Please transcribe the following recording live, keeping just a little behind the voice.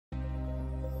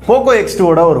Poco X2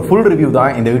 ஓட ஒரு full review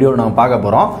தான் இந்த வீடியோல நாம பார்க்க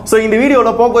போறோம். சோ இந்த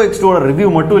வீடியோல Poco X2 ஓட ரிவ்யூ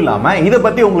மட்டும் இல்லாம இத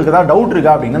பத்தி உங்களுக்கு ஏதாவது டவுட்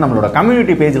இருக்கா அப்படினா நம்மளோட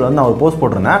கம்யூனிட்டி பேஜ்ல வந்து நான் ஒரு போஸ்ட்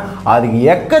போட்டுருந்தேன். அதுக்கு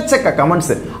எக்கச்சக்க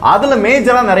கமெண்ட்ஸ். அதுல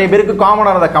மேஜரா நிறைய பேருக்கு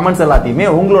காமனா இருந்த கமெண்ட்ஸ் எல்லாத்தையுமே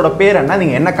உங்களோட பேர் என்ன,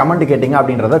 நீங்க என்ன கமெண்ட் கேட்டிங்க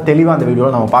அப்படின்றத தெளிவா இந்த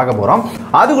வீடியோல நாம பார்க்க போறோம்.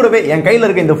 அது கூடவே என் கையில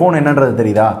இருக்க இந்த போன் என்னன்றது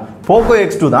தெரியுதா? Poco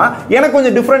X2 தான். எனக்கு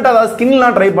கொஞ்சம் டிஃபரெண்டா அதாவது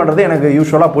ஸ்கின்லாம் ட்ரை பண்றது எனக்கு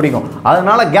யூசுவலா பிடிக்கும்.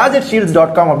 அதனால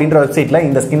gadgetshields.com அப்படின்ற வெப்சைட்ல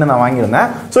இந்த ஸ்கின்னை நான் வாங்கியிருந்தேன்.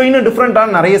 சோ இன்னும்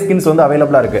டிஃபரெண்டான நிறைய ஸ்கின்ஸ் வந்து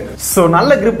அவைலபிளா இருக்கு. சோ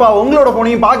நல்ல கிரிப்பா உங்களோட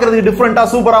போனையும் பார்க்கிறதுக்கு டிஃபரெண்டா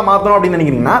சூப்பரா மாத்தணும் அப்படின்னு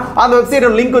நினைக்கிறீங்கன்னா அந்த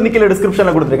வெப்சைட்டோட லிங்க் வந்து கீழ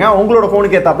டிஸ்கிரிப்ஷன்ல கொடுத்திருக்கேன். உங்களோட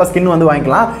போனுக்கு ஏத்தாப்ல ஸ்கின் வந்து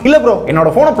வாங்கிக்கலாம். இல்ல ப்ரோ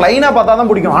என்னோட போனை பிளைனா பார்த்தா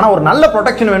தான் பிடிக்கும், ஆனா ஒரு நல்ல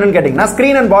ப்ரொடெக்ஷன் வேணும்னு கேட்டீங்கன்னா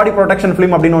screen and body protection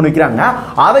film அப்படின்னு ஒன்னு விக்கிறாங்க.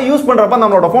 அதை யூஸ் பண்றப்ப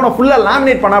நம்மளோட போனை ஃபுல்லா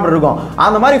லேமினேட் பண்ணா அப்படி இருக்கும்.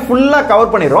 அந்த மாதிரி ஃபுல்லா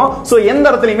கவர் பண்ணிரும். சோ எந்த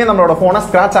இடத்துலயுமே நம்மளோட போனை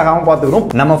ஸ்கிராட்ச் ஆகாம பாத்துக்கிறோம்.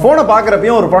 நம்ம போனை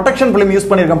பாக்குறப்பயும் ஒரு ப்ரொடெக்ஷன் ஃபிலிம் யூஸ்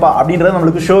பண்ணிருக்கோம்பா அப்படின்றது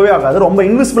நம்மளுக்கு ஷோவே ஆகாது. ரொம்ப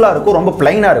இன்விசிபிளா இருக்கும், ரொம்ப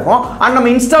பிளைனா இருக்கும். அண்ட்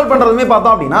நம்ம இன்ஸ்டால் பண்றதுமே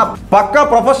பார்த்தோம் அப்படின்னா பக்கா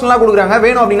ப்ரொஃபஷனலா கொடுக்குறாங்க.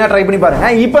 வேணும் அப்படின்னா ட்ரை பண்ணி பாருங்க.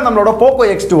 இப்போ நம்மளோட Poco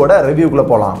X2 ஓட ரிவ்யூக்குள்ள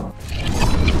போலாம்.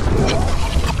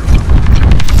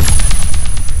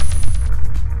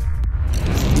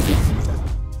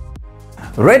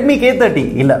 Redmi K30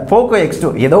 இல்ல Poco X2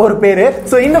 ஏதோ ஒரு பேரு.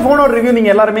 சோ இந்த போனோட ரிவ்யூ நீங்க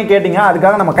எல்லாரும் கேட்டிங்க.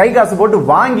 அதுக்காக நம்ம கை காசு போட்டு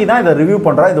வாங்கி தான் இத ரிவ்யூ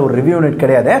பண்றோம். இது ஒரு ரிவ்யூ யூனிட்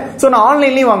கிடையாது. சோ நான்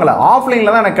ஆன்லைன்லயே வாங்கல,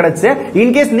 ஆஃப்லைன்ல தான் எனக்கு கிடைச்சு.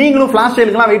 இன் கேஸ் நீங்களும் ஃபிளாஷ்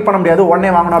சேலுக்குலாம் வெயிட் பண்ண முடியாது,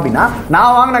 உடனே வாங்கணும் அப்படினா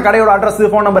நான் வாங்குன கடையோட அட்ரஸ்,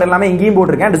 ஃபோன் நம்பர் எல்லாமே இங்கேயும்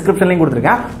போட்டுருக்கேன், டிஸ்கிரிப்ஷன்லயும்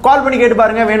கொடுத்திருக்கேன். கால் பண்ணி கேட்டு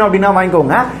பாருங்க, வேணும் அப்படினா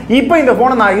வாங்கிக்கோங்க. இப்போ இந்த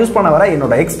போனை நான் யூஸ் பண்ண வர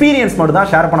என்னோட எக்ஸ்பீரியன்ஸ் மட்டும்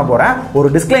தான் ஷேர் பண்ண போறேன். ஒரு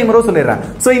டிஸ்க்ளைமரும் சொல்லிடுறேன்.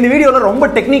 சோ இந்த வீடியோல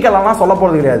ரொம்ப டெக்னிக்கலாலாம் சொல்ல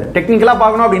போறது கிடையாது. டெக்னிக்கலா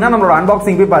பார்க்கணும் அப்படினா நம்மளோட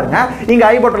அன்பாக்சிங் போய் பாருங்க. இங்க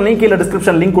ஐ பட்டன் லிங்க் கீழ டிஸ்கிரிப்ஷன்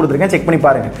லிங்க் கொடுத்திருக்கேன், செக் பண்ணி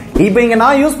பாருங்க. இப்போ இங்க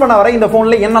நான் யூஸ் பண்ண வர இந்த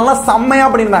போன்ல என்னெல்லாம் செம்மையா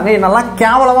பண்ணிருந்தாங்க, என்னெல்லாம்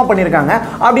கேவலமா பண்ணிருக்காங்க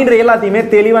அப்படின்ற எல்லாத்தையுமே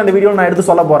தெளிவா இந்த வீடியோல நான் எடுத்து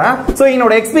சொல்ல போறேன். சோ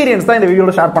என்னோட எக்ஸ்பீரியன்ஸ் தான் இந்த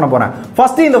வீடியோல ஷேர் பண்ண போறேன்.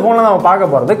 ஃபர்ஸ்ட் இந்த போன்ல நாம பார்க்க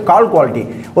போறது கால் குவாலிட்டி.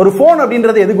 ஒரு போன்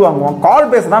அப்படின்றது எதுக்கு வாங்குவோம்? கால்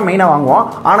பேச தான் மெயினா வாங்குவோம்.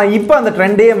 ஆனா இப்போ அந்த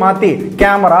ட்ரெண்டே மாத்தி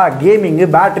கேமரா, கேமிங்,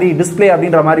 பேட்டரி, டிஸ்ப்ளே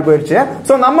அப்படின்ற மாதிரி போயிடுச்சு.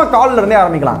 சோ நம்ம கால்ல இருந்தே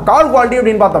ஆரம்பிக்கலாம். கால் குவாலிட்டி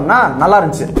அப்படின்னு பார்த்தோம்னா நல்லா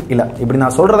இருந்துச்சு. இல்ல இப்படி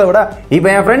நான் சொல்றதை விட இப்போ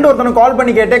என் ஃப்ரெண்ட் ஒருத்தனுக்கு கால்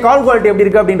பண்ணி கேட்டே கால் குவாலிட்டி எப்படி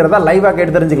இருக்கு அப்படின்றத லைவா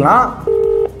கேட்டு தெரிஞ்சுக்கலாம்.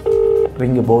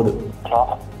 ரிங்கு போகுது.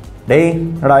 டேய்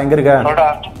என்னடா எங்க இருக்க?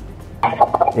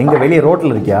 எங்க வெளிய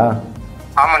ரோட்ல இருக்கியா?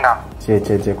 ஆமாடா. சரி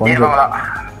சரி சரி கொஞ்சம்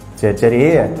சரி சரி.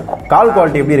 கால்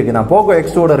குவாலிட்டி எப்படி இருக்கு? நான் Poco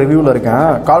X2 ஓட ரிவ்யூல இருக்கேன்.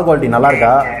 கால் குவாலிட்டி நல்லா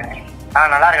இருக்கா?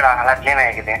 நல்லா இருக்குடா, நல்லா க்ளீனா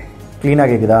கேக்குது. க்ளீனா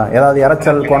கேக்குதா? ஏதாவது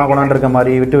இரைச்சல் கொண இருக்க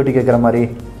மாதிரி, விட்டு விட்டு கேக்குற மாதிரி?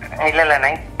 இல்ல இல்ல,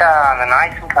 நைட்டா அந்த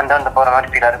நாய்ஸ் வந்து போற மாதிரி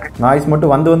ஃபீல் இருக்கு. நாய்ஸ்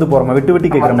மட்டும் வந்து போற மாதிரி, விட்டு விட்டு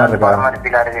கேக்குற மாதிரி இருக்கா?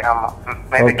 ஃபீல் இருக்கு. ஆமா.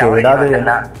 ஓகே, ஏதாவது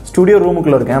ஸ்டுடியோ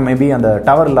ரூமுக்குள்ள இருக்கேன், மேபி அந்த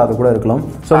டவர் இல்லாத கூட இருக்கலாம்.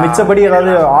 சோ மிச்சபடி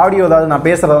ஏதாவது ஆடியோ ஏதாவது நான்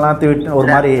பேசுறதெல்லாம் ஒரு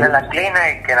மாதிரி இல்ல க்ளீனா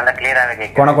இருக்கு, நல்லா கிளியராவே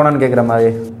கேக்குது. கொணன்னு கேக்குற மாதிரி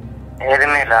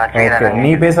எதுமே இல்ல, கிளியரா இருக்கு.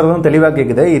 நீ பேசுறதும் தெளிவா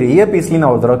கேக்குது. இது இயர்பீஸ்லயும்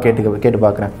நான் ஒரு தடவை கேட்டு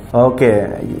பாக்குறேன். ஓகே,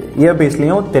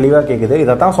 இயர்பீஸ்லயும் தெளிவா கேக்குது.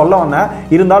 இதைத்தான் சொல்ல வந்தேன்.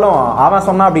 இருந்தாலும் அவன்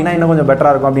சொன்னா அப்படின்னா இன்னும் கொஞ்சம்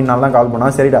பெட்டரா இருக்கும் அப்படின்னு நல்லா கால்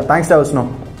பண்ணா. சரிடா, தேங்க்ஸ் டா விஷ்ணு,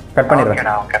 கட்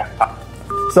பண்ணிடுறேன்.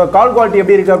 ஸோ கால் குவாலிட்டி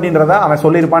எப்படி இருக்கு அப்படின்றத அவன்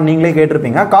சொல்லியிருப்பான், நீங்களே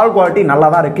கேட்டிருப்பீங்க. கால் குவாலிட்டி நல்லா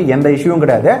தான் இருக்கு, எந்த இஷ்யூவும்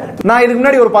கிடையாது. நான் இதுக்கு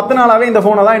முன்னாடி ஒரு 10 நாளாவே இந்த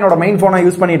போனை தான் என்னோட மெயின் போனா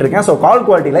யூஸ் பண்ணிட்டு இருக்கேன். ஸோ கால்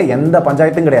குவாலிட்டியில எந்த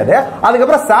பஞ்சாயத்தும் கிடையாது.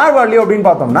 அதுக்கப்புறம் சார் வேல்யூ அப்படின்னு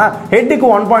பார்த்தோம்னா ஹெட்டுக்கு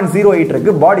 1.08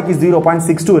 இருக்கு, பாடிக்கு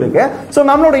 0.62 இருக்கு. ஸோ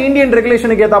நம்மளோட இந்தியன்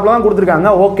ரெகுலேஷனுக்கு ஏத்தாப்புல தான்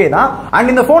கொடுத்துருக்காங்க. ஓகே தான்.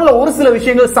 அண்ட் இந்த போன்ல ஒரு சில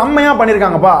விஷயங்கள் செம்மையா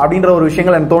பண்ணிருக்காங்கப்பா அப்படின்ற ஒரு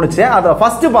விஷயங்கள் எனக்கு தோணுச்சு. அதை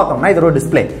ஃபர்ஸ்ட் பார்த்தோம்னா இதோட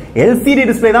டிஸ்பிளே எல்சிடி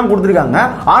டிஸ்பிளே தான் கொடுத்துருக்காங்க.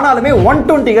 ஆனாலுமே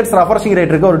 120 ஹெர்ட்ஸ் ரெஃப்ரெஷிங்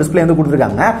ரேட் இருக்க ஒரு டிஸ்பிளே வந்து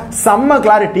கொடுத்துருக்காங்க. செம்ம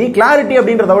கிளாரிட்டி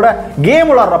அப்படின்றத விட கேம்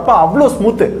விளையாடுறப்ப அவ்வளவு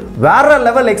ஸ்மூத், வேற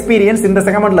லெவல் எக்ஸ்பீரியன்ஸ் இந்த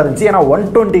செகமெண்ட்ல இருந்துச்சு. ஏன்னா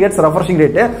 120 ஹெர்ட்ஸ் ரெஃப்ரெஷிங்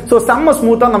ரேட், சோ செம்ம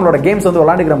ஸ்மூத்தா நம்மளோட கேம்ஸ் வந்து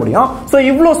விளையாண்டுக்கிற முடியும். சோ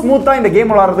இவ்ளோ ஸ்மூத்தா இந்த கேம்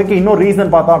விளையாடுறதுக்கு இன்னொரு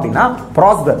ரீசன் பார்த்தோம் அப்படின்னா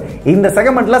ப்ராசஸர். இந்த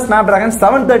செகமெண்ட்ல Snapdragon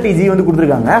 730G வந்து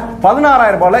கொடுத்துருக்காங்க.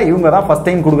 16,000 ரூபாயில இவங்க தான் ஃபர்ஸ்ட்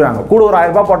டைம் கொடுக்குறாங்க. கூட ஒரு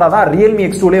 1000 ரூபாய் போட்டாதான் Realme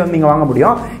X2 வந்து நீங்க வாங்க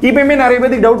முடியும். இப்பயுமே நிறைய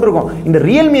பேருக்கு டவுட் இருக்கும், இந்த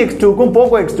Realme X2க்கும்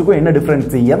Poco X2க்கும் என்ன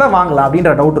டிஃபரன்ஸ், எதை வாங்கலாம்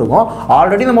அப்படின்ற டவுட் இருக்கும்.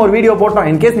 ஆல்ரெடி நம்ம ஒரு வீடியோ போட்டோம்.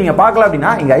 இன் கேஸ் நீங்க பார்க்கல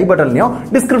அப்படின்னா இங்க ஐ பட்டன்லயும்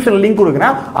டிஸ்கிரிப்ஷன் லிங்க்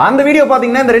கொடுக்கிறேன். அந்த வீடியோ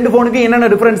பாத்தீங்கன்னா இந்த ரெண்டு போனுக்கு என்னென்ன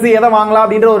டிஃபரன்ஸ், எதை வாங்கலாம்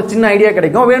அப்படின்ற ஒரு சின்ன ஐடியா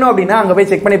கிடைக்கும். வேணும் அப்படின்னா அங்க போய்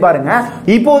செக் பண்ணி பாருங்க.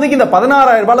 இப்போதைக்கு இந்த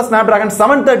 16,000 ரூபாயில Snapdragon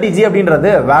 730G அப்படின்றது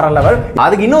வேற லெவல்.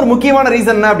 அதுக்கு இன்னொரு முக்கியமான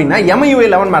ரீசன் என்ன அப்படின்னா MIUI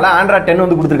 11 மேல Android 10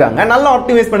 வந்து கொடுத்திருக்காங்க. நல்லா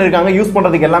ஆப்டிமைஸ் பண்ணிருக்காங்க. யூஸ்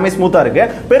பண்றதுக்கு எல்லாமே ஸ்மூத்தா இருக்கு.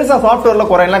 பெருசா சாஃப்ட்வேர்ல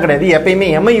குறையெல்லாம் கிடையாது. எப்பயுமே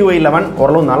MIUI 11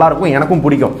 ஓரளவு நல்லா இருக்கும், எனக்கும்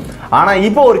பிடிக்கும். ஆனா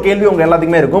இப்போ ஒரு கேள்வி உங்க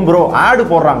எல்லாத்துக்குமே இருக்கும், ப்ரோ ஆட்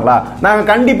போடுறாங்களா? நாங்க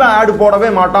கண்டிப்பா ஆட் போடவே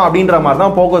மாட்டோம் அப்படின்ற மாதிரி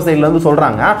தான் Poco சைடுல இருந்து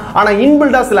சொல்றாங்க. ஆனா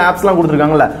இன்பில்டா சில ஆப்ஸ்லாம் கொடுத்திருக்காங்க.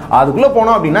 கொடுத்துருக்காங்கல்ல, அதுக்குள்ள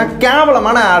போனோம் அப்படின்னா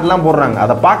கேவலமான ஆட்லாம் போடுறாங்க.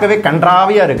 அதை பார்க்கவே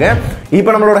கன்றாவியா இருக்கு. இப்போ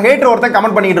நம்மளோட ஹேட்டர் ஒருத்தன்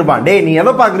கமெண்ட் பண்ணிட்டு இருப்பான், டே நீ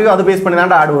எதை பாக்குறியோ அது பேஸ் பண்ணி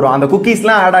தான் ஆட் வரும், அந்த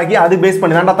குக்கீஸ்லாம் ஆட் ஆகி அது பேஸ்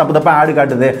பண்ணி தான் தப்பு தப்பா ஆட்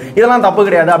காட்டுது, இதெல்லாம் தப்பு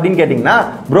கிடையாது அப்படின்னு கேட்டீங்கன்னா,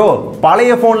 ப்ரோ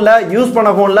பழைய போன்ல யூஸ் பண்ண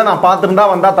போன்ல நான் பார்த்துருந்தா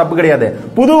வந்தா தப்பு கிடையாது.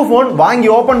 புது போன் வாங்கி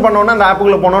ஓபன் பண்ணோன்னு அந்த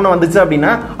ஆப்புக்குள்ள போனோன்னு வந்துச்சு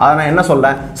அப்படின்னா அதை நான் என்ன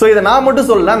சொல்ல. சோ இதை நான் மட்டும்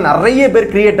சொல்ல, நிறைய பேர்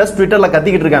கிரியேட்டர்ஸ் ட்விட்டர்ல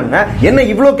கத்திக்கிட்டு இருக்காங்க, என்ன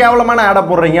இவ்வளவு கேவலமான ஆட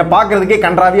போடுறீங்க, பாக்குறதுக்கே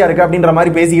கன்றாவியா இருக்கு அப்படின்ற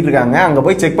மாதிரி பேசிக்கிட்டு இருக்காங்க. அங்க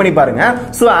போய் செக் பண்ணி பாருங்க.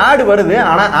 சோ ஆட் வருது,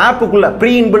 ஆனா ஆப்புக்குள்ள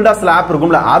ப்ரீ இன்பில்டா சில ஆப்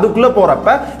இருக்கும்ல, அதுக்குள்ள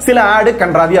போறப்ப சில ஆடு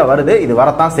கன்றாவியா வருது. இது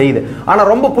வரத்தான் செய்யுது. ஆனா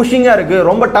ரொம்ப புஷிங்கா இருக்கு,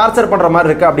 ரொம்ப டார்ச்சர் பண்ற மாதிரி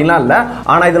இருக்கு அப்படின்னா இல்ல.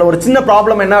 ஆனா இதுல ஒரு சின்ன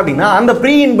ப்ராப்ளம் என்ன அப்படின்னா, அந்த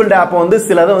ப்ரீ இன்பில்ட் ஆப் வந்து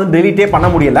சிலதை வந்து டெலீட்டே பண்ண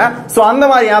முடியல. சோ அந்த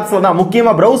மாதிரி ஆப்ஸ்ல தான்,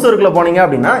 முக்கியமா பிரவுசருக்குள்ள போனீங்க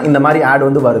அப்படின்னா இந்த மாதிரி ஆட்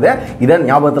வந்து வருது. இதை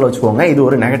ஞாபகத்துல வச்சுக்கோங்க, இது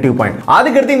ஒரு நெகட்டிவ் பாயிண்ட்.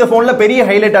 அதுக்கடுத்து இந்த போன்ல பெரிய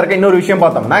ஹைலைட்டா இருக்க இன்னொரு விஷயம்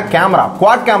பார்த்தோம்னா, கேமரா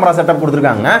குவாட் கேமரா செட்டப்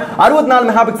கொடுத்திருக்காங்க. 64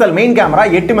 mega pixel main camera,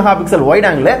 8 mega pixel wide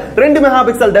angle, 2 mega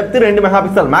pixel depth, 2 mega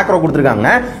pixel macro கொடுத்திருக்காங்க.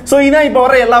 சோ இதான் இப்ப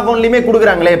வர எல்லா போன்லயுமே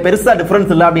கொடுக்குறாங்களே, பெருசா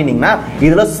டிஃபரன்ஸ் இல்ல அப்படின்னீங்கன்னா,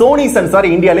 இதுல சோனி சென்சார்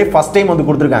இந்தியாலே ஃபர்ஸ்ட் டைம் வந்து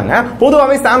கொடுத்திருக்காங்க.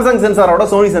 பொதுவாவே சாம்சங் சென்சாரோட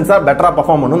சோனி சென்சார் பெட்டரா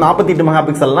பெர்ஃபார்ம் பண்ணும். 48 மெகா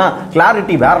பிக்சல்னா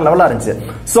கிளாரிட்டி வேற லெவலா இருந்துச்சு.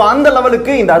 சோ அந்த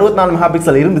லெவலுக்கு இந்த 64 மெகா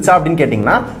பிக்சல் இருந்துச்சா அப்படின்னு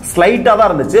கேட்டீங்கன்னா ஸ்லைட்டா தான்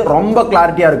இருந்துச்சு. ரொம்ப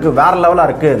கிளாரிட்டியா இருக்கு, வேற லெவலா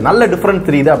இருக்கு, நல்ல டிஃபரன்ஸ்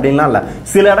தெரியுது அப்படின்லாம் இல்ல.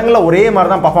 சில இடங்கள்ல ஒரே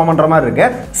மாதிரி தான் பெர்ஃபார்ம் பண்ற மாதிரி இருக்கு,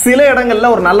 சில இடங்கள்ல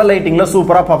ஒரு நல்ல லைட்டிங்ல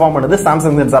சூப்பரா பெர்ஃபார்ம் பண்ணுது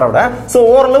சாம்சங் சென்சாரோட. சோ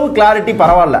ஓரளவு கிளாரிட்டி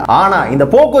பரவாயில்ல. ஆனா இந்த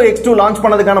Poco X2 லான்ச்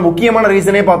பண்ணதுக்கான முக்கியமான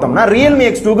ரீசனே பார்த்தோம்னா Realme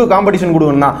X2 க்கு காம்படிஷன்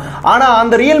கொடுக்கணும். ஆனா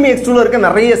அந்த Realme X2 ல இருக்க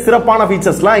நிறைய சிறப்பான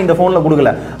ஃபீச்சர்ஸ்லாம் இந்த போன்ல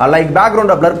கொடுக்கல. லைக்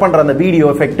பேக்ரவுண்ட பிளர் பண்ற அந்த வீடியோ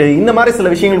எஃபெக்ட், இந்த மாதிரி சில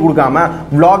விஷயங்கள் கொடுக்காம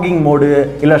vlogging மோடு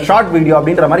இல்ல ஷார்ட் வீடியோ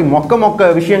அப்படின்ற மாதிரி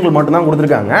மொக்க விஷயங்கள் மட்டும் தான்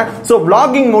கொடுத்திருக்காங்க. சோ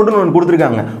vlogging மோடுன்னு ஒன்னு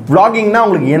கொடுத்திருக்காங்க. vloggingனா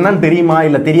உங்களுக்கு என்னன்னு தெரியுமா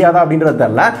இல்ல தெரியாதா அப்படின்றது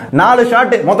தெரியல. 4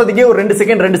 ஷாட் மொத்தத்துக்கே ஒரு 2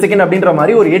 செகண்ட் அப்படின்ற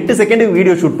மாதிரி ஒரு 8 செகண்ட்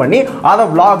வீடியோ ஷூட் பண்ணி அத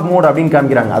vlog மோட் அப்படின்னு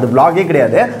காமிக்கிறாங்க. அது vlogே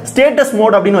கிடையாது, ஸ்டேட்டஸ்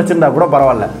மோட் அப்படின்னு வச்சிருந்தா கூட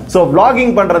பரவாயில்ல. சோ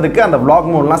vlogging பண்றதுக்கு அந்த vlog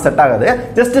மோட்லாம் செட் ஆகாது.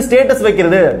 ஜஸ்ட் ஸ்டேட்டஸ்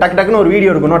வைக்கிறது, டக்குன்னு ஒரு வீடியோ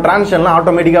எடுக்கணும், டிரான்சிஷன்லாம்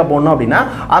ஆட்டோமேட்டிக்கா போடணும் அப்படின்னா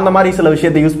அந்த மாதிரி சில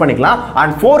விஷயத்தை யூஸ் பண்ணிக்கலாம்.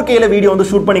 அண்ட் 4K ல வீடியோ வந்து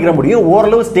ஷூட் பண்ணிக்க முடியும்.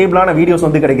 ஓரளவு ஸ்டேபிளான வீடியோஸ்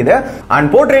வந்து கிடைக்குது. அண்ட்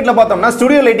போர்ட்ரேட்ல பார்த்தோம்னா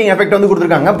ஸ்டுடியோ லைட்டிங் எஃபெக்ட் வந்து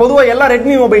கொடுத்திருக்காங்க. பொதுவா எல்லா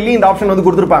Redmi மொபைல்லயும் இந்த ஆப்ஷன் வந்து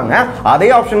கொடுத்திருப்பாங்க. அதே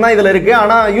ஆப்ஷன் தான் இதுல இருக்கு.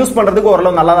 ஆனா யூஸ் பண்றதுக்கு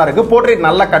ஓரளவு நல்லா தான் இருக்கு. போர்ட்ரேட்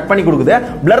நல்லா கட் பண்ணி கொடுக்குது.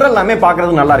 பிளர் எல்லாமே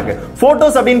பார்க்கிறதுக்கு நல்லா இருக்கு.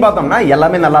 போட்டோஸ் அப்படின்னு பார்த்தோம்னா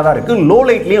எல்லாமே நல்லா தான் இருக்கு. லோ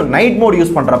லைட்லயும் நைட் மோட்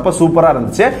யூஸ் பண்றப்ப சூப்பரா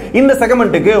இருந்துச்சு. இந்த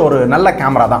செக்மெண்ட்டுக்கு ஒரு நல்ல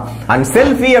கேமரா தான். அண்ட்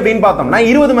செல்ஃபி அப்படின்னு பார்த்தோம்னா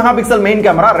 20 mega pixel main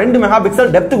camera, 2 mega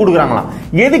pixel depth கொடுக்குறாங்களாம்.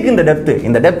 எதுக்கு இந்த டெப்த்?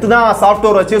 இந்த டெப்த் தான்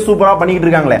சாஃப்ட்வேர் வச்சு சூப்பரா பண்ணிட்டு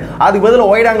இருக்காங்களே. அதுக்கு பதிலா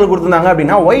வைட் ஆங்கிள் கொடுத்திருந்தாங்க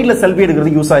அப்படின்னா வைட்ல செல்ஃபி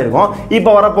எடுக்கிறதுக்கு யூஸ் ஆயிருக்கும்.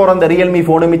 இப்ப வரப்போற அந்த Realme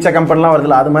போன் மிச்ச கம்பெனிலாம்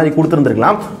வருதுல, அது மாதிரி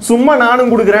கொடுத்திருந்திருக்கலாம். சும்மா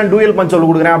நானும் கொடுக்குறேன், டூயல் பஞ்சோல்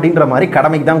கொடுக்குறேன் அப்படின்ற மாதிரி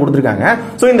கடமைக்கு தான் கொடுத்திருக்காங்க.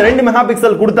 சோ இந்த 2 மெகா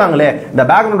பிக்சல் கொடுத்தாங்களே, இந்த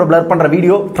பேக்ரவுண்ட் பிளர் பண்ற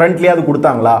வீடியோ ஃப்ரண்ட்லயே அது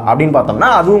கொடுத்தாங்களா அப்படின்னு பார்த்தோம்னா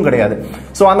அதுவும் கிடையாது.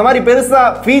 சோ அந்த மாதிரி பெருசா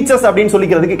ஃபீச்சர்ஸ் அப்படின்னு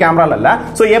சொல்லிக்கிறதுக்கு கேமரால இல்ல.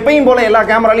 சோ எப்பயும் போல எல்லா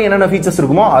கேமராலயும் என்னென்ன ஃபீச்சர்ஸ்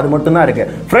இருக்குமோ அது மட்டும் தான் இருக்கு.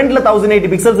 ஃப்ரண்ட்ல 1080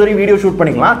 பிக்சல்ஸ் வரை வீடியோ ஷூட்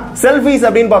பண்ணிக்கலாம். செல்ஃபீஸ்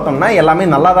அப்படின்னு பார்த்தோம்னா எல்லாமே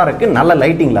நல்லா தான் இருக்கு, நல்ல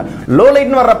லைட்டிங்ல. லோ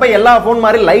லைட்னு வர்றப்ப எல்லா போன்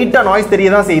மாதிரி லைட்டா நாய்ஸ்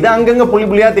தெரியதான் செய்யுது, அங்கங்க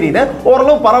புள்ளியா தெரியுது.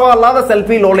 ஓரளவு பரவாயில்லாத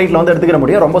செல்ஃபி லோ லைட்ல வந்து எடுத்துக்கிற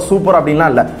முடியும். ரொம்ப சூப்பர்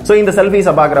அப்படின்லாம் இல்ல. சோ இந்த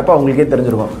செல்ஃபீஸை பாக்குறப்ப உங்களுக்கே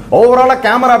தெரிஞ்சிருக்கும். ஓவராலா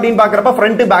கேமரா அப்படின்னு பாக்குறப்ப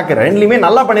ஃப்ரண்ட் பேக் ரெண்டுலயுமே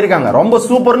நல்லா பண்ணிருக்காங்க. ரொம்ப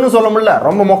சூப்பர்னு சொல்ல முடியல,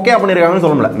 ரொம்ப மொக்கையா பண்ணிருக்காங்கன்னு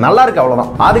சொல்ல முடியல, நல்லா இருக்கு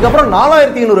அவ்வளவுதான். அதுக்கப்புறம்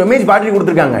 4200 mAh பேட்டரி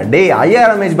கொடுத்திருக்காங்க. டே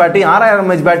 5000 mAh பேட்டரி 6000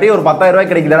 mAh பேட்டரி ஒரு 10,000 ரூபாய்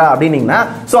கிடைக்குதா அப்படின்னீங்கன்னா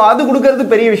சோ அது கொடுக்கிறது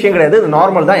பெரிய விஷயம் கிடையாது.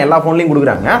 நார்மல் தான், எல்லா போன்லயும்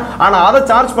கொடுக்குறாங்க. ஆனா அதை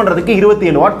சார்ஜ் பண்றதுக்கு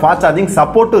 27 வாட் ஃபாஸ்ட் சார்ஜிங்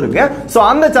சப்போர்ட் இருக்கு. சோ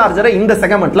அந்த சார்ஜரை இந்த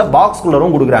செக்மெண்ட்ல பாக்ஸ்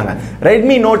குள்ளரும் கொடுக்குறாங்க.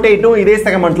 Redmi Note 8 இதே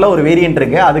செக்மெண்ட்ல ஒரு வேரியன்ட்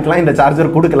இருக்கு, அதுக்கெல்லாம் இந்த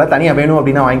சார்ஜர் கொடுக்கல, தனியா வேணும்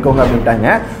அப்படின்னா வாங்கிக்கோங்க அப்படின்ட்டாங்க.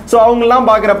 சோ அவங்க எல்லாம்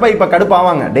பாக்குறப்ப இப்ப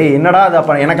கடுப்பாவாங்க, டே என்னடா அது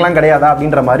அப்ப எனக்கெல்லாம் கிடையாதா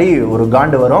அப்படின்ற மாதிரி ஒரு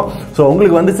காண்டு வரும். சோ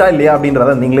உங்களுக்கு வந்துச்சா இல்லையா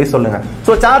அப்படின்றத நீங்களே சொல்லுங்க.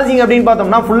 சோ சார்ஜிங் அப்படின்னு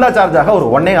பார்த்தோம்னா ஃபுல்லா சார்ஜ் ஆக ஒரு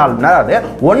 1.5 மணி நேரம், அது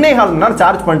 1.5 மணி நேரம்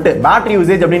சார்ஜ் பண்ணிட்டு பேட்டரி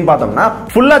யூசேஜ் அப்படின்னு பார்த்தோம்னா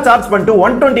ஃபுல்லா சார்ஜ் பண்ணிட்டு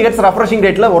 120 Hz ரெஃப்ரெஷிங்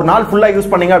ரேட்ல ஒரு நாள் ஃபுல்லா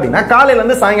யூஸ் பண்ணீங்க அப்படின்னா காலையில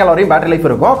இருந்து சாயங்காலம் வரையும் பேட்டரி லைஃப்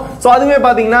இருக்கும். சோ அதுவே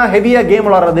பாத்தீங்கன்னா ஹெவியா கேம்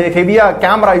விளையாடுறது, ஹெவியா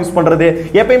கேமரா யூஸ் பண்றது,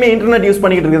 எப்பயுமே இன்டர்நெட் யூஸ்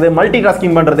பண்ணிட்டு இருக்குது, மல்டி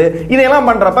டாஸ்கிங் பண்றது, இதெல்லாம்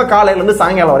பண்றப்ப காலையில இருந்து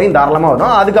சாயங்காலம் வரையும் தாராளமா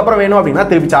வரும். அதுக்கப்புறம் வேணும் அப்படின்னா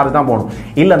திருப்பி சார்ஜ் தான் போகணும்.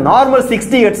 இல்ல நார்மல்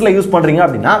 60 Hz யூஸ் பண்றீங்க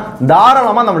அப்படின்னா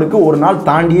தாராளமா நம்மளுக்கு ஒரு நாள்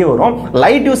தாண்டியே வரும்.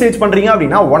 லைட் யூசேஜ் பண்றீங்க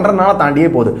அப்படின்னா 1.5 நாள் தாண்டியே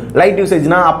போகுது. லைட்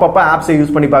யூசேஜ்னா அப்பப்ப ஆப்ஸ்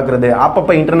யூஸ் பண்ணி பாக்குறது,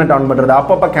 அப்பப்ப இன்டர்நெட் ஆன் பண்றது,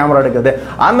 அப்பப்ப கேமரா எடுக்கிறது,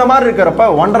 அந்த மாதிரி இருக்கிறப்ப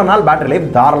 1.5 நாள் பேட்டரி லைஃப்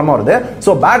தாராளமா வருது.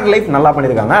 சோ பேட்டரி லைஃப் நல்லா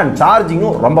பண்ணிருக்காங்க. அண்ட்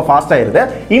சார்ஜிங்கும் ரொம்ப ஃபாஸ்ட் ஆயிருது.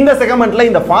 இந்த செக்மெண்ட்ல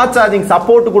இந்த ஃபாஸ்ட் சார்ஜிங்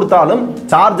சப்போர்ட் கொடுத்தாலும்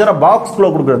சார்ஜரை பாக்ஸ் குள்ள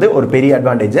கொடுக்கிறது ஒரு பெரிய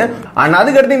அட்வான்டேஜ். அண்ட்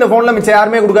அதுக்கடுத்து இந்த போன்ல மிச்சம்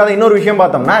யாருமே கொடுக்காத இன்னொரு விஷயம்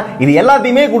பார்த்தோம்னா இது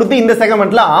எல்லாத்தையுமே கொடுத்து இந்த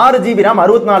செக்மெண்ட்ல 6GB RAM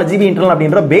 64GB இன்டர்னல்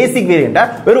அப்படின்ற பேசிக் வேரியன்ட்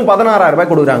வெறும் 16,000 ரூபாய்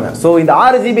கொடுக்குறாங்க. சோ இந்த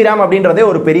 6GB RAM அப்படின்றதே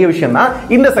ஒரு பெரிய விஷயம் தான்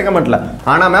இந்த செக்மெண்ட்ல.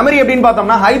 ஆனா மெமரி அப்படின்னு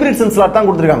பார்த்தோம்னா ஹைபிரிட் சிம் ஸ்லாட் தான்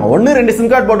கொடுத்திருக்காங்க. ஒன்னு 2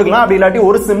 சிம் கார்டு போட்டுக்கலாம், அப்படி இல்லாட்டி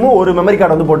ஒரு சிம் ஒரு மெமரி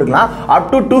கார்டு வந்து போட்டுக்கலாம். அப்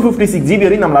டு 256GB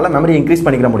வரை நம்மளால மெமரி இன்க்ரீஸ்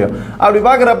பண்ணிக்க முடியும். அப்படி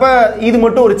பாக்குறப்ப இது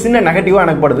மட்டும் ஒரு சின்ன நெகட்டிவா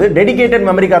எனக்கு படுது. டெடிகேட்டட்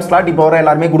மெமரி கார்டு ஸ்லாட் இப்போ வர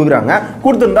எல்லாருமே கொடுக்குறாங்க.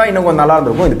 கொடுத்திருந்தா இன்னும் கொஞ்சம் நல்லா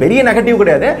இருந்திருக்கும். இது பெரிய நெகட்டிவ்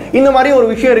கிடையாது. இந்த மாதிரி ஒரு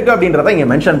விஷயம் இருக்கு அப்படின்றத இங்க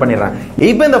மென்ஷன் பண்ணிடுறேன்.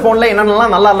 இப்போ இந்த போன்ல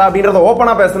என்னென்னலாம் நல்லா இல்ல அப்படின்றத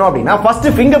ஓபனா பேசணும் அப்படின்னா ஃபர்ஸ்ட்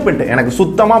ஃபிங்கர் பிரிண்ட் எனக்கு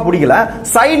சுத்தமா பிடிக்கல.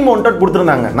 சைடு மவுண்டட்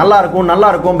கொடுத்திருந்தாங்க. நல்லா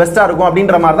இருக்கும் பெஸ்டா இருக்கும்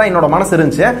அப்படின்ற மாதிரி தான் என்னோட மனசு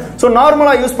இருந்துச்சு. சோ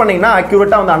நார்மலா யூஸ் பண்ணீங்கன்னா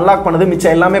அக்யூரேட்டா வந்து அன்லாக் பண்ணுது.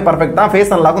 மிச்சம் எல்லாமே பெர்ஃபெக்ட் தான்.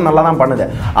 ஃபேஸ் அன்லாக்கும் நல்லா தான் பண்ணுது.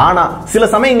 ஆனா சில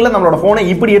சமயங்கள்ல நம்மளோட போனை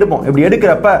இப்படி எடுப்போம். இப்படி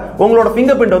எடுக்கிறப்ப உங்களோட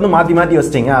ஃபிங்கர் பிரிண்ட் வந்து மாத்தி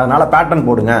வச்சிட்டீங்க. அதனால பேட்டர்ன்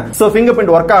போடுங்க. சோ ஃபிங்கர்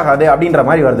பிரிண்ட் ஒர்க் ஆகாது அப்படின்ற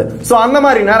மாதிரி வருது. சோ அந்த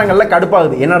மாதிரி நேரங்கள்ல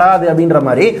கடுப்பாகுது. என்னடா அது அப்படின்ற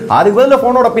மாதிரி. அதுக்கு பதிலா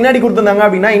போனோட பின்னாடி கொடுத்திருந்தாங்க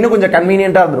அப்படின்னா இன்னும் கொஞ்சம்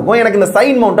கன்வீனியன்ட்டா இருந்திருக்கும். எனக்கு இந்த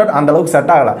சைடு மவுண்டட் அந்த அளவுக்கு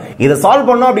செட் ஆகல. இத சால்வ்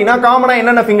பண்ணோம் அப்படின்னா காமனா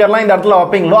என்னென்ன ஃபிங்கர்லாம் இந்த இடத்துல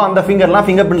வைப்பீங்களோ அந்த ஃபிங்கர்லாம்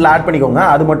ஃபிங்கர் பிரிண்ட்ல ஆட் பண்ணிக்கோங்க.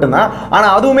 அது மட்டும் தான். ஆனா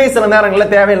அதுவுமே சில நேரங்கள்ல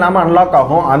தேவையில்லாம அன்லாக்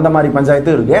ஆகும். அந்த மாதிரி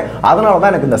பஞ்சாயத்து இருக்கு. அதனால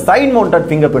தான் எனக்கு இந்த சைடு மவுண்டட்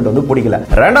ஃபிங்கர் பிரிண்ட் வந்து பிடிக்கல.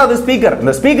 ரெண்டாவது ஸ்பீக்கர்.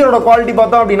 இந்த ஸ்பீக்கரோட குவாலிட்டி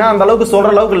பார்த்தோம் அப்படின்னா அந்த அளவுக்கு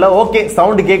சொல்ற அளவுக்கு இல்ல. ஓகே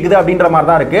சவுண்ட் கேக்குது அப்படின்ற மாதிரி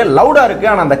தான் இருக்கு. லவுடா இருக்கு.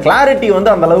 ஆனா அந்த கிளாரிட்டி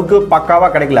வந்து அந்த அளவுக்கு பக்காவா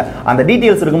கிடைக்கல. அந்த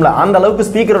டீடைல்ஸ் இருக்கும்ல அந்த அளவுக்கு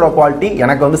ஸ்பீக்கரோட குவாலிட்டி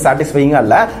எனக்கு வந்து சாட்டிஸ்ஃபையிங்கா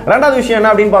இல்ல. ரெண்டாவது விஷயம்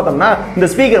என்ன அப்படின்னு பார்த்தோம்னா இந்த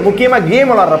ஸ்பீக்கர் முக்கியமா கேம்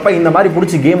விளையாடுறப்ப இந்த மாதிரி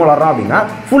பிடிச்சி கேம் விளையாடுறோம் அப்படின்னா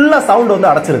ஃபுல்லா சவுண்ட் வந்து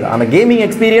அடைச்சிருக்கு. அந்த கேமிங்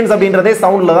எக்ஸ்பீரியன்ஸ் அப்படின்றதே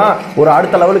சவுண்ட்ல தான் ஒரு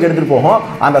அடுத்த லெவலுக்கு எடுத்துட்டு போகும்.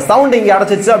 அந்த சவுண்ட் இங்க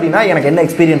அடைச்சிச்சு அப்படின்னா எனக்கு என்ன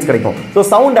எக்ஸ்பீரியன்ஸ் கிடைக்கும்? So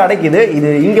sound அடைக்குது. இது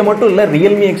இங்க மட்டும் இல்ல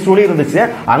Realme X2 இருந்துச்சு.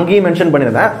 அங்கேயும் மென்ஷன்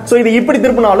பண்ணிருந்தேன். சோ இது இப்படி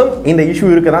திருப்பினாலும் இந்த இஷ்யூ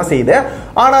இருக்க தான் செய்யுது.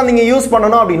 ஆனா நீங்க யூஸ்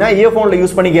பண்ணணும் அப்படின்னா இயர்போன்ல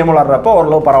யூஸ் பண்ணி கேம் விளையாடுறப்ப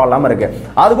ஓரளவு பரவாயில்லாம இருக்கு.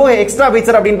 அதுபோக எக்ஸ்ட்ரா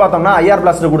ஃபீச்சர் அப்படின்னு பார்த்தோம்னா IR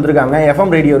பிளாஸ்டர் கொடுத்திருக்காங்க. FM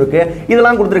ரேடியோ இருக்கு.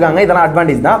 இதெல்லாம் கொடுத்திருக்காங்க. இதெல்லாம்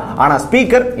அட்வான்டேஜ் தான். ஆனா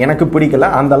ஸ்பீக்கர் எனக்கு பிடிக்கல.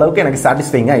 அந்த அளவுக்கு எனக்கு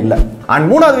சாட்டிஸ்ஃபைங்கா இல்ல. அண்ட்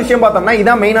மூணாவது விஷயம் பார்த்தோம்னா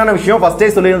இதான் மெயினான விஷயம்.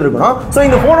 ஃபர்ஸ்டே சொல்லி இருந்திருக்கணும். சோ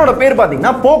இந்த போனோட பேர்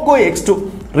பாத்தீங்கன்னா Poco X2.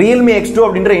 Realme X2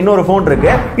 அப்படின்ற இன்னொரு போன்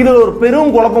இருக்கு. இது ஒரு பெரும்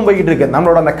குழப்பம் போயிட்டு இருக்கு.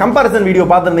 நம்மளோட அந்த கம்பேரிசன் வீடியோ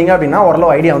பார்த்திருந்தீங்க அப்படின்னா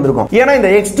ஓரளவு ஐடியா வந்திருக்கும். ஏன்னா இந்த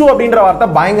X2 அப்படின்ற வார்த்தை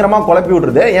பயங்கரமா குழப்பி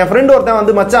விட்டுருது. என் ஃப்ரெண்ட் ஒருத்தன்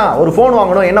வந்து மச்சான் ஒரு போன்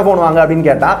வாங்கணும், என்ன போன் வாங்க அப்படின்னு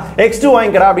கேட்டா X2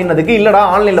 வாங்கிக்கடா அப்படின்னதுக்கு இல்லடா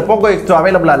ஆன்லைன்ல Poco X2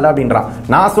 அவைலபிளா இல்ல அப்படின்றான்.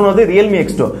 நான் சொன்னது Realme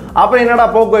X2. அப்புறம் என்னடா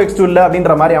Poco X2 இல்ல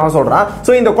அப்படின்ற மாதிரி அவன் சொல்றான்.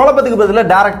 சோ இந்த குழப்பத்துக்கு பதிலா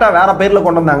டைரக்டா வேற பேர்ல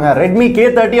கொண்டு வந்தாங்க. Redmi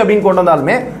K30 அப்படின்னு கொண்டு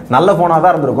வந்தாலுமே நல்ல போனா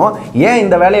தான் இருந்திருக்கும். ஏன்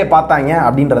இந்த வேலையை பார்த்தாங்க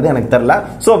அப்படின்றது எனக்கு தெரியல.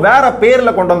 சோ வேற பேர்ல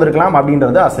கொண்டு வந்திருக்கலாம்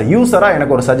அப்படின்றது as a யூசரா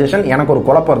எனக்கு ஒரு சஜஷன், எனக்கு ஒரு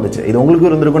குழப்பம் இருந்துச்சு. இது உங்களுக்கு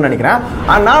இருந்திருக்கும்னு நினைக்கிறேன்.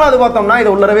 அதனால அது பார்த்தோம்னா இதை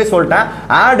உள்ளரவே சொல்லிட்டேன்.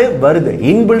 ஆட் வருது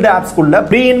இன்பில்ட் ஆப்ஸ்க்குள்ள,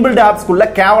 ப்ரீ இன்பில்ட் ஆப்ஸ்க்குள்ள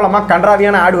கேவலமா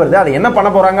கன்றாவியான ஆட் வருது. அது என்ன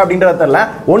பண்ண போறாங்க அப்படின்றது தெரியல.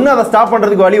 ஒன்னு அதை ஸ்டாப்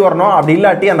பண்றதுக்கு வழி வரணும். அப்படி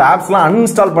இல்லாட்டி அந்த ஆப்ஸ்லாம்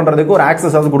அன்இன்ஸ்டால் பண்றதுக்கு ஒரு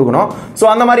ஆக்சஸ் அது கொடுக்கணும். சோ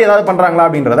அந்த மாதிரி ஏதாவது பண்றாங்களா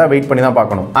அப்படின்றத வெயிட் பண்ணி தான்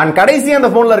பார்க்கணும். அண்ட் கடைசி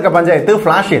அந்த போன்ல இருக்க பஞ்சாயத்து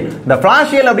ஃபிளாஷ் சேல். இந்த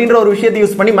ஃபிளாஷ் சேல் அப்படின்ற ஒரு விஷயத்தை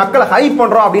யூஸ் பண்ணி மக்களை ஹைப்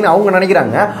பண்றோம் அப்படின்னு அவங்க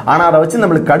நினைக்கிறாங்க. ஆனா அதை வச்சு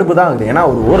நம்மளுக்கு கடுப்பு தான் ஆகுது. ஏன்னா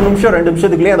ஒரு நிமிஷம் 2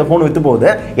 நிமிஷத்துக்குள்ளே அந்த போன் வித்து போகுது.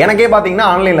 எனக்கே பாத்தீங்கன்னா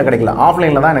ஆன்லைன்ல கிடைக்கல,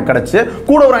 ஆஃப்லைன்ல தான் எனக்கு கிடைச்சு.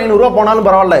 கூட ஒரு 500 ரூபாய் போனாலும்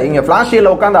பரவாயில்ல, இங்க ஃபிளாஷ் சேல்ல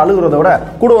உட்கார்ந்து அழுகுறத விட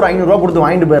கூட ஒரு 500 ரூபாய் கொடுத்து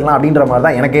வாங்கிட்டு போயிடலாம் அப்படின்ற மாதிரி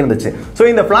தான் எனக்கே இருந்துச்சு. சோ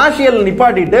இந்த ஃபிளாஷ் சேல்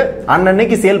நிப்பாட்டிட்டு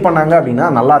அன்னன்னைக்கு சேல் பண்ணாங்க அப்படின்னா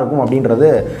நல்லா இருக்கும் அப்படின்றது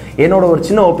என்னோட ஒரு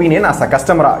சின்ன ஒப்பீனியன் as a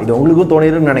கஸ்டமரா. இது உங்களுக்கும்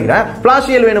தோணிருக்குன்னு நினைக்கிறேன். ஃபிளாஷ்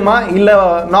சேல் வேணுமா இல்ல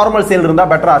நார்மல் சேல் இருந்தா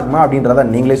பெட்டரா இருக்குமா அப்படின்றத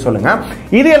நீங்களே சொல்லுங்க.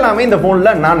 இது எல்லாமே இந்த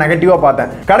போன்ல நான் நெகட்டிவா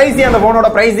பார்த்தேன். கடைசி அந்த போனோட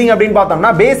பிரைசிங் அப்படின்னு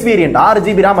பார்த்தோம்னா base variant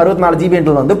 6GB RAM 64GB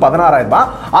internal வந்து 16000 ரூபாய்,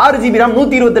 6GB RAM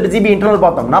 128GB இன்டர்னல்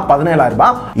பார்த்தோம்னா 17000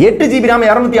 ரூபாய், 8GB RAM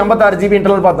 256GB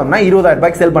இன்டர்னல் பார்த்தோம்னா 20000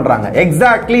 ரூபாய்க்கு சேல் பண்றாங்க.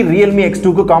 எக்ஸாக்ட்லி Realme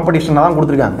X2 க்கு காம்படிஷனா தான்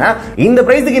கொடுத்திருக்காங்க. இந்த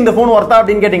பிரைஸ்க்கு இந்த போன் வர்த்தா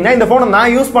அப்படின்னு கேட்டீங்கன்னா இந்த போனை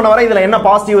நான் யூஸ் பண்ண வரை இதுல என்ன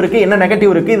பாசிட்டிவ் இருக்கு, என்ன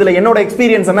நெகட்டிவ் இருக்கு, இதுல என்னோட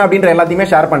எக்ஸ்பீரியன்ஸ் என்ன அப்படின்ற எல்லாத்தையுமே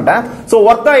ஷேர் பண்ணிட்டேன். சோ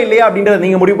வர்த்தா இல்லையா அப்படின்றத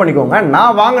நீங்க முடிவு பண்ணிக்கோங்க.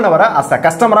 நான் வாங்கின வர as a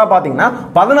கஸ்டமரா பாத்தீங்கன்னா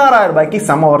 16000 ரூபாய்க்கு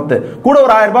செம வர்த்து. கூட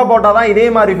ஒரு 1000 ரூபாய் போட்டா தான் இதே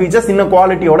மாதிரி ஃபீச்சர்ஸ் இன்னும்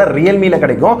குவாலிட்டியோட Realme-ல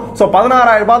கிடைக்கும். சோ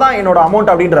 16000 ரூபாய் தான் என்னோட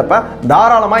அமௌண்ட் அப்படின்றப்ப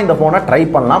தாராளமா இந்த போனை ட்ரை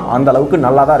பண்ணலாம். அந்த அளவுக்கு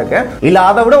நல்லா தான் இருக்கு. இல்ல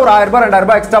அதை விட ஒரு 1000 ரூபாய் 2000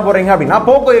 ரூபாய் எக்ஸ்ட்ரா போறீங்க அப்படின்னா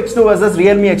Poco X2 vs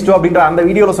Realme X2 அப்படின்ற அந்த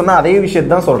வீடியோல சொன்ன அதே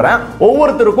விஷயத்தை தான் சொல்றேன்.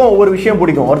 ஒவ்வொருத்தருக்கும் ஒவ்வொரு விஷயம்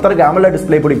பிடிக்கும். ஒருத்தருக்கு AMOLED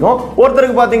டிஸ்ப்ளே பிடிக்கும்,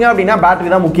 ஒருத்தருக்கு பாத்தீங்க அப்படின்னா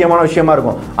பேட்டரி தான் முக்கியமான விஷயமா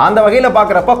இருக்கும். அந்த வகையில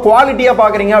பாக்குறப்ப குவாலிட்டியா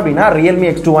பாக்குறீங்க அப்படின்னா Realme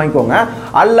X2 வாங்கிக்கோங்க.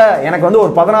 அல்ல எனக்கு வந்து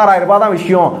ஒரு 16000 ரூபாய் தான்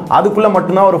விஷயம், அதுக்குள்ள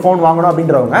மட்டும்தான் ஒரு போன் வாங்கணும்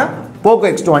அப்படின்றவங்க Poco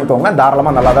X2 வாங்கிக்கோங்க.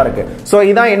 தாராளமா நல்லா தான் இருக்கு. சோ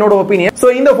இதான் என்னோட ஒபினியன். சோ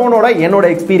இந்த போனோட என்னோட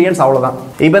எக்ஸ்பீரியன்ஸ் அவ்வளவுதான்.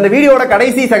 இப்போ இந்த வீடியோட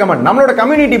கடைசி செக்மெண்ட் நம்மளோட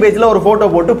கம்யூனிட்டி பேஜ்ல ஒரு போட்டோ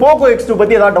போட்டு Poco X2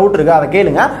 பத்தி ஏதாவது டவுட் இருக்கா அதை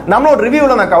கேளுங்க, நம்மளோட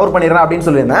ரிவ்யூல நான் கவர் பண்ணிடுறேன் அப்படின்னு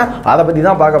சொல்லியிருந்தேன். அதை பத்தி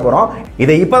தான் பார்க்க போறோம்.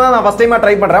 இதை இப்பதான் நான் ஃபர்ஸ்ட் டைமா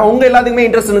ட்ரை பண்றேன். உங்க எல்லாத்துக்குமே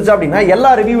இன்ட்ரெஸ்ட் இருந்துச்சு அப்படின்னா எல்லா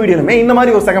ரிவ்யூ வீடியோலுமே இந்த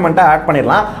மாதிரி ஒரு செக்மெண்ட்டை ஆட்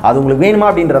பண்ணிடலாம். அது உங்களுக்கு வேணுமா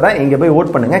அப்படின்றத இங்க போய்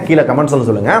ஓட் பண்ணுங்க, கீழே கமெண்ட்ஸ்ல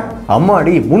சொல்லுங்க.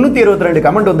 அம்மாடி 322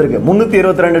 கமெண்ட் வந்திருக்கு.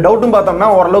 322 டவுட்டும்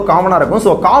பார்த்தோம்னா ஓரளவு காமனா இருக்கும்.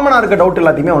 சோ காமனா இருக்க டவுட்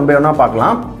எல்லாத்தையுமே ஒன் பை ஒன்னா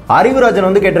பார்க்கலாம். அறிவுராஜன்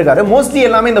வந்து கேட்டிருக்காரு, மோஸ்ட்லி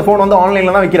எல்லாமே இந்த போன் வந்து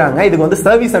ஆன்லைன்ல தான் விக்கிறாங்க, இதுக்கு வந்து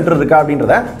சர்வீஸ் சென்டர் இருக்கா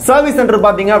அப்படின்றத. சர்வீஸ் சென்டர்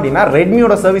பாத்தீங்க அப்படின்னா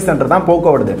ரெட்மியோட சர்வீஸ் சென்டர் தான் Poco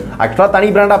வருது. ஆக்சுவலா தனி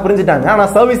பிராண்டா பிரிஞ்சிட்டாங்க, ஆனா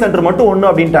சர்வீஸ் சென்டர் மட்டும் ஒண்ணு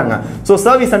அப்படின்ட்டாங்க. சோ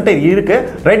சர்வீஸ் சென்டர் இருக்கு.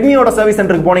 ரெட்மியோட சர்வீஸ்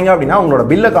சென்டருக்கு போனீங்க அப்படின்னா உங்களோட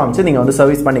பில்ல காமிச்சு நீங்க வந்து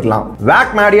சர்வீஸ் பண்ணிக்கலாம்.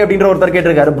 வேக் மேடி அப்படின்ற ஒருத்தர்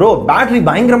கேட்டிருக்காரு, ப்ரோ பேட்டரி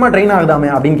பயங்கரமா ட்ரெயின்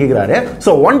ஆகுதாமே அப்படின்னு கேக்குறாரு.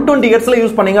 சோ 120 ஹெர்ட்ஸ்ல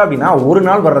யூஸ் பண்ணீங்க அப்படின்னா ஒரு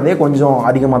நாள் வர்றதே கொஞ்சம்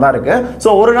அதிகமா தான் இருக்கு.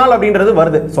 சோ ஒரு நாள் அப்படின்றது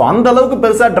வருது. சோ அந்த அளவுக்கு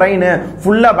பெருசா ட்ரெயின்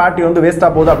ஃபுல்லா பேட்டரி வந்து வேஸ்டா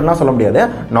போகுது அப்படிலாம் சொல்ல முடியாது.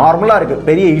 நார்மல் நார்மலா இருக்கு,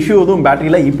 பெரிய இஷ்யூ எதுவும்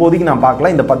பேட்டரியில இப்போதைக்கு நான் பார்க்கல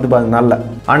இந்த 10-15 நாள்ல.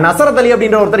 நசரத் அலி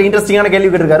அப்படின்ற ஒருத்தர் இன்ட்ரெஸ்டிங்கான கேள்வி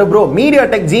கேட்டிருக்காரு. ப்ரோ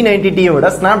MediaTek G90T விட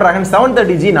Snapdragon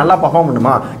 730G நல்லா பெர்ஃபார்ம்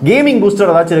பண்ணுமா, கேமிங்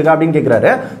பூஸ்டர் ஏதாச்சும் இருக்கா அப்படின்னு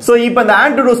கேக்குறாரு. சோ இப்போ இந்த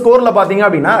Antutu ஸ்கோர்ல பாத்தீங்க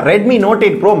அப்படின்னா Redmi Note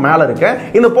 8 Pro மேல இருக்கு,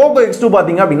 இந்த Poco X2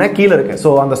 பாத்தீங்க அப்படின்னா கீழ இருக்கு.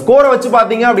 சோ அந்த ஸ்கோரை வச்சு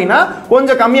பாத்தீங்க அப்படின்னா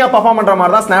கொஞ்சம் கம்மியா பெர்ஃபார்ம் பண்ற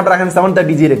மாதிரி தான் Snapdragon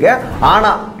 730G இருக்கு.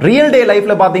 ஆனா ரியல் டே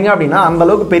லைஃப்ல பாத்தீங்க அப்படின்னா அந்த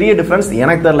அளவுக்கு பெரிய டிஃபரன்ஸ்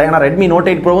எனக்கு தெரியல. ஏன்னா Redmi Note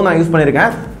 8 Pro நான் யூஸ்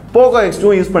பண்ணிருக்கேன், Poco X2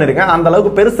 யூஸ் பண்ணிருக்கேன், அந்த அளவுக்கு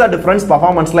பெருசா டிஃபரன்ஸ்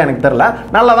பெர்ஃபார்மன்ஸ்ல எனக்கு தெரியல,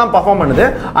 நல்லா தான் பெர்ஃபார்ம் பண்ணுது.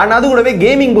 அண்ட் அது கூடவே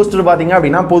கேமிங் பூஸ்டர் பாத்தீங்க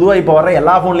அப்படின்னா பொதுவா இப்போ வர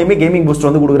எல்லா போன்லயுமே கேமிங் பூஸ்டர்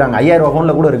வந்து கொடுக்குறாங்க, 5000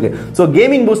 போன்ல கூட இருக்கு. சோ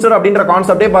கேமிங் பூஸ்டர் அப்படின்ற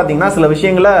கான்செப்டே பாத்தீங்கன்னா சில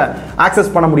விஷயங்களை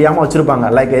ஆக்சஸ் பண்ண முடியாம வச்சிருப்பாங்க,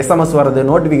 லைக் SMS வரது,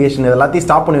 நோட்டிபிகேஷன் எல்லாத்தையும்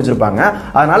ஸ்டாப் பண்ணி வச்சிருப்பாங்க.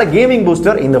 அதனால கேமிங்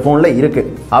பூஸ்டர் இந்த போன்ல இருக்கு.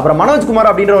 அப்புறம்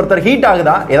மனோஜ்குமார் அப்படின்ற ஒருத்தர் ஹீட்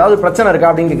ஆகுதா, ஏதாவது பிரச்சனை இருக்கா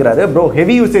அப்படின்னு கேக்குறாரு. ப்ரோ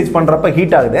ஹெவி யூசேஜ் பண்றப்ப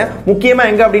ஹீட் ஆகுது, முக்கியமா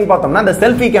எங்க அப்படின்னு பார்த்தோம்னா இந்த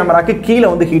செல்ஃபி கேமராக்கு கீழே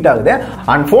வந்து ஹீட் ஆகுது.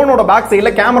 அண்ட் போனோட பேக்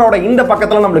சைடுல கேமராவோட இந்த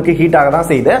பக்கத்துல நம்மளுக்கு ஹீட் ஆக தான்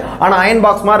செய்யுது. ஆனா அயன்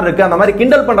பாக்ஸ் மாதிரி இருக்கு, அந்த மாதிரி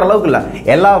கிண்டல் பண்ற அளவுக்கு இல்ல.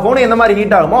 எல்லா போனும் எந்த மாதிரி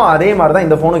ஹீட் ஆகுமோ அதே மாதிரி தான்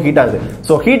இந்த போனும் ஹீட் ஆகுது.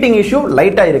 சோ ஹீட்டிங் இஷ்யூ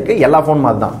லைட்டா இருக்கு, எல்லா போன்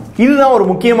மாதிரி தான். இதுதான் ஒரு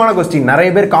முக்கியமான क्वेश्चन, நிறைய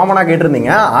பேர் காமனா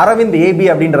கேட்டிருந்தீங்க. அரவிந்த் ஏபி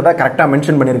அப்படின்றத கரெக்டா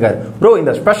மென்ஷன் பண்ணிருக்காரு. ப்ரோ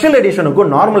இந்த ஸ்பெஷல்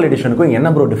எடிஷனுக்கும் நார்மல் எடிஷனுக்கும் என்ன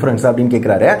ப்ரோ டிஃபரன்ஸ் அப்படின்னு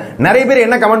கேக்குறாரு. நிறைய பேர்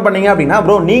என்ன கமெண்ட் பண்ணீங்க அப்படின்னா,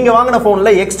 ப்ரோ நீங்க வாங்கின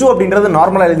போன்ல X2 அப்படின்றது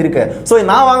நார்மலா எழுதி இருக்கு, சோ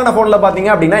நான் வாங்கின போன்ல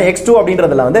பாத்தீங்க அப்படின்னா X2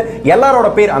 அப்படின்றதுல வந்து எல்லாரோட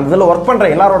பேர், அந்த இதுல ஒர்க் பண்ற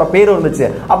எல்லாரோட பேர் இருந்துச்சு,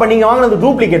 அப்ப நீங்க வாங்கினது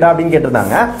டூப்ளிகேட்டா அப்படின்னு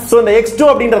கேட்டிருந்தாங்க. சோ இந்த X2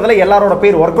 அப்படின்றதுல எல்லாரோட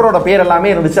பேர், ஒர்க்கரோட பேர்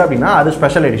எல்லாமே இருந்துச்சு அப்படின்னா அது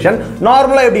ஸ்பெஷல் எடிஷன்.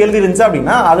 நார்மலா எப்படி எழுதி இருந்துச்சு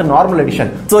அப்படின்னா அது நார்மல்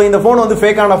எடிஷன். சோ இந்த போன் வந்து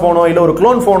ஃபேக்கான போனோ இல்ல ஒரு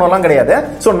க்ளோன் போனோ எல்லாம் கிடையாது.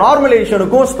 சோ நார்மல்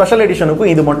எடிஷனுக்கும் ஸ்பெஷல் எடிஷனுக்கும்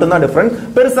இது மட்டும் தான் டிஃபரன்ஸ்,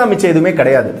 பெருசா மிச்சம் எதுவுமே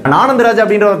கிடையாது. ஆனந்தராஜ்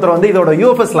அப்படின்ற ஒருத்தர் வந்து இதோட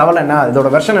UFS லெவல் என்ன, இதோட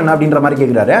வெர்ஷன் என்ன அப்படின்ற மாதிரி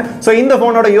கேக்குறாரு. சோ இந்த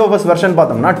போனோட UFS வெர்ஷன்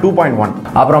பார்த்தோம்னா 2.1.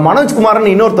 அப்புறம் மனோஜ்குமார்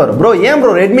இன்னொருத்தர், ப்ரோ ஏன்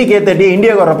ப்ரோ Redmi K30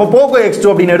 இந்தியாக்கு வரப்ப Poco X2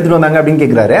 அப்படின்னு எடுத்துட்டு வந்தாங்க அப்படின்னு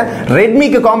கேக்குறாரு.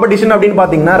 Redmiக்கு காம்படிஷன் அப்படின்னு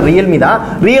பாத்தீங்கன்னா Realme தான்.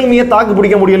 Realme தாக்கு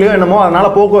பிடிக்க முடியலையோ என்னமோ, அதனால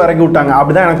Poco இறக்கி விட்டாங்க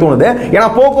அப்படிதான் எனக்கு தோணுது. ஏன்னா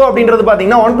Poco அப்படின்றது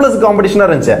பாத்தீங்கன்னா OnePlus காம்படிஷனா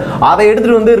இருந்துச்சு, அதை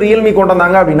எடுத்துட்டு வந்து Realme கொண்டு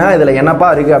வந்தாங்க அப்படின்னா இதுல என்னப்பா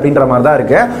இருக்கு அப்படின்ற மாதிரி தான்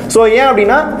இருக்கு. சோ ஏன்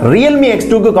அப்படின்னா Realme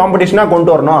X2 க்கு காம்படிஷனா கொண்டு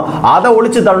வரணும், அதை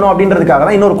ஒழிச்சு தள்ளணும் அப்படின்றதுக்காக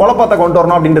தான், இன்னொரு குழப்பத்தை கொண்டு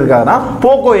வரணும் அப்படின்றதுக்காக தான்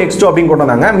Poco X2 அப்படின்னு கொண்டு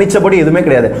வந்தாங்க, மிச்சப்படி எதுவுமே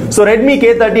கிடையாது. சோ Redmi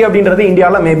K30 அப்படின்றது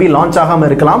இந்தியால மேபி லான்ச் ஆகாம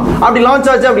இருக்கலாம், அப்படி லான்ச்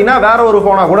ஆச்சு அப்படின்னா வேற ஒரு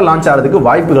போனா கூட லான்ச் ஆகிறதுக்கு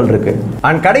வாய்ப்புகள் இருக்கு.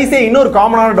 அண்ட் கடைசியா இன்னொரு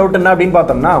காமனான டவுட் என்ன அப்படின்னு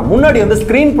பார்த்தோம்னா, முன்னாடி வந்து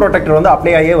ஸ்கிரீன் ப்ரொடெக்டர் வந்து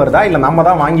அப்ளை ஆகியே வருதா இல்ல நம்ம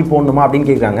தான் வாங்கி போடணுமா அப்படின்னு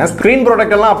கேக்குறாங்க. ஸ்கிரீன்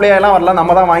ப்ரொடெக்டர் எல்லாம் அப்ளை ஆகலாம் வரல,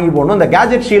 நம்ம தான் வாங்கி போடணும். இந்த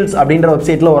கேஜெட் ஷீல்ட்ஸ் அப்படின்ற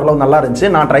வெப்சைட்ல ஓரளவு நல்லா இருந்துச்சு,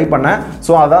 நான் ட்ரை பண்ணேன்.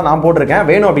 சோ அதான் நான் போட்டிருக்கேன்,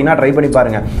 வேணும் அப்படின்னா ட்ரை பண்ணி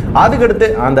பாருங்க. அதுக்கடுத்து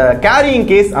அந்த கேரியிங்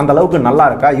கேஸ் அந்த அளவுக்கு நல்லா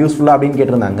இருக்கா, யூஸ்ஃபுல்லா அப்படின்னு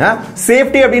கேட்டிருந்தாங்க.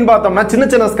 சேஃப்டி அப்படின்னு பார்த்தோம்னா சின்ன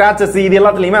சின்ன ஸ்கிராச்சஸ் இது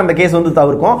எல்லாத்துலயுமே அந்த கேஸ் வந்து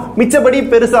தவிர்க்கும், மிச்சபடி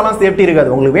பெருசாலாம் சேஃப்டி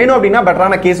இருக்காது. உங்களுக்கு வேணும் அப்படின்னா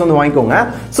பெட்டரான கேஸ் வந்து வாங்கிக்கோங்க.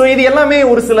 சோ இது எல்லாமே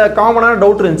ஒரு சில காமனான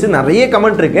டவுட் இருந்துச்சு, நிறைய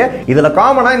கமெண்ட் இருக்கு. இதுல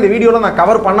காமனா இந்த வீடியோல நான்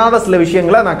கவர் பண்ணாத சில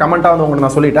விஷயங்களை நான் கமெண்டா வந்து உங்களுக்கு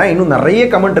நான் சொல்லிட்டேன். இன்னும் நிறைய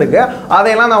கமெண்ட் இருக்கு,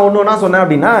 அதையெல்லாம் நான் ஒண்ணு ஒண்ணா சொன்னேன்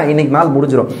அப்படின்னா இன்னைக்கு நாள்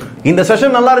முடிஞ்சிடும். இந்த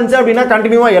செஷன் நல்லா இருந்துச்சு அப்படின்னா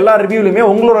கண்டினியூவா எல்லா ரிவ்யூலயுமே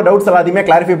உங்களோட டவுட்ஸ் எல்லாத்தையுமே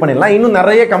கிளாரிஃபை பண்ணிடலாம். இன்னும்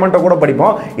நிறைய கமெண்ட்டை கூட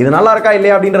படிப்போம், இது நல்லா இருக்கா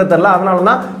இல்லையா அப்படின்றது தெரியல. அதனால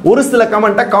தான் ஒரு சில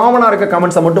கமெண்ட்டை காமனா இருக்க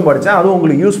கமெண்ட்ஸை மட்டும் படிச்சேன், அதுவும்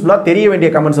உங்களுக்கு யூஸ்ஃபுல்லா தெரிய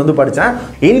வேண்டிய கமெண்ட்ஸ் வந்து படிச்சேன்.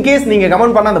 இன்கேஸ் நீங்க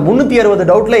கமெண்ட் பண்ண அந்த 360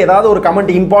 டவுட்ல ஏதாவது ஒரு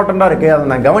கமெண்ட் இம்பார்ட்டண்டா இருக்கு, அதை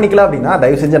நான் கவனிக்கல அப்படின்னா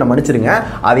தயவு செஞ்சு நான் மன்னிச்சிருங்க.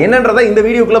 அது என்னன்றதை இந்த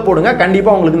வீடியோக்குள்ள போடுங்க,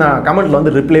 கண்டிப்பா உங்களுக்கு நான் கமெண்ட்ல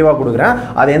வந்து ரிப்ளைவா கொடுக்குறேன்.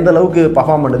 அது எந்த அளவுக்கு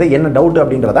பெர்ஃபார்ம் பண்ணுது, என்ன டவுட்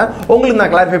அப்படின்றத உங்களுக்கு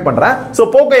நான் கிளாரிஃபை பண்றேன். சோ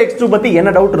Poco X2 பத்தி என்ன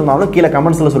டவுட் இருந்தாலும் கீழே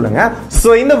கமெண்ட்ஸ்ல சொல்லுங்க. சோ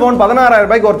இந்த போன் 16,000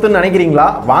 ரூபாய்க்கு ஒருத்தர் நினைக்கிறீங்களா,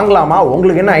 வாங்கலாமா,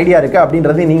 உங்களுக்கு என்ன ஐடியா இருக்கு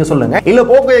அப்படின்றதை நீங்க சொல்லுங்க. இல்ல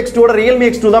Poco X2 ஓட Realme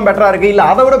X2 தான் பெட்டரா இருக்கு, இல்ல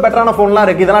அதை விட பெட்டரான போன்லாம்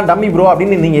இருக்கு, இதெல்லாம் டம்மி ப்ரோ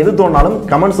அப்படின்னு நீங்க எது தோணாலும்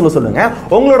கமெண்ட்ஸ்ல சொல்லுங்க.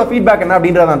 உங்களோட ஃபீட்பேக் என்ன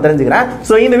அப்படின்றத நான் தெரிஞ்சுக்கிறேன்.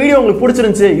 சோ இந்த வீடியோ உங்களுக்கு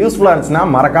பிடிச்சிருந்துச்சு, யூஸ்ஃபுல்லா இருந்துச்சுன்னா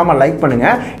மறக்காம லைக் பண்ணுங்க.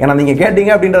 ஏன்னா நீங்க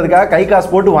கேட்டீங்க அப்படின்றதுக்காக கை காசு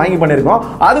போட்டு வாங்கி பண்ணிருக்கோம்,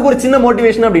 அதுக்கு ஒரு சின்ன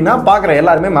மோட்டிவேஷன் அப்படின்னா பாக்குற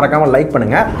எல்லாருமே மறக்காம லைக்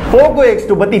பண்ணுங்க. Poco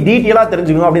X2 பத்தி டீடைலா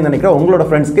தெரிஞ்சுக்கணும் அப்படின்னு நினைக்கிற உங்களோட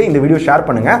ஃப்ரெண்ட்ஸ்க்கு இந்த வீடியோ ஷேர்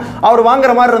பண்ணுங்க. அவர்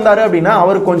வாங்குற மாதிரி இருந்தாரு அப்படின்னா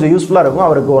அவருக்கு கொஞ்சம் யூஸ்ஃபுல்லா இருக்கும்,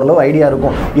 அவருக்கு ஓரளவு ஐடியா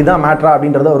இருக்கும், இதான் மேட்டரா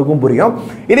அப்படின்றது அவருக்கும் புரியும்.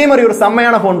 இதே மாதிரி ஒரு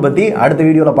செம்மையான போன் பத்தி அடுத்த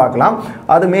வீடியோல பார்க்கலாம்.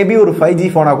 அது மேபி ஒரு 5G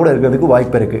போனா கூட இருக்கிறதுக்கு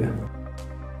வாய்ப்பு இருக்கு.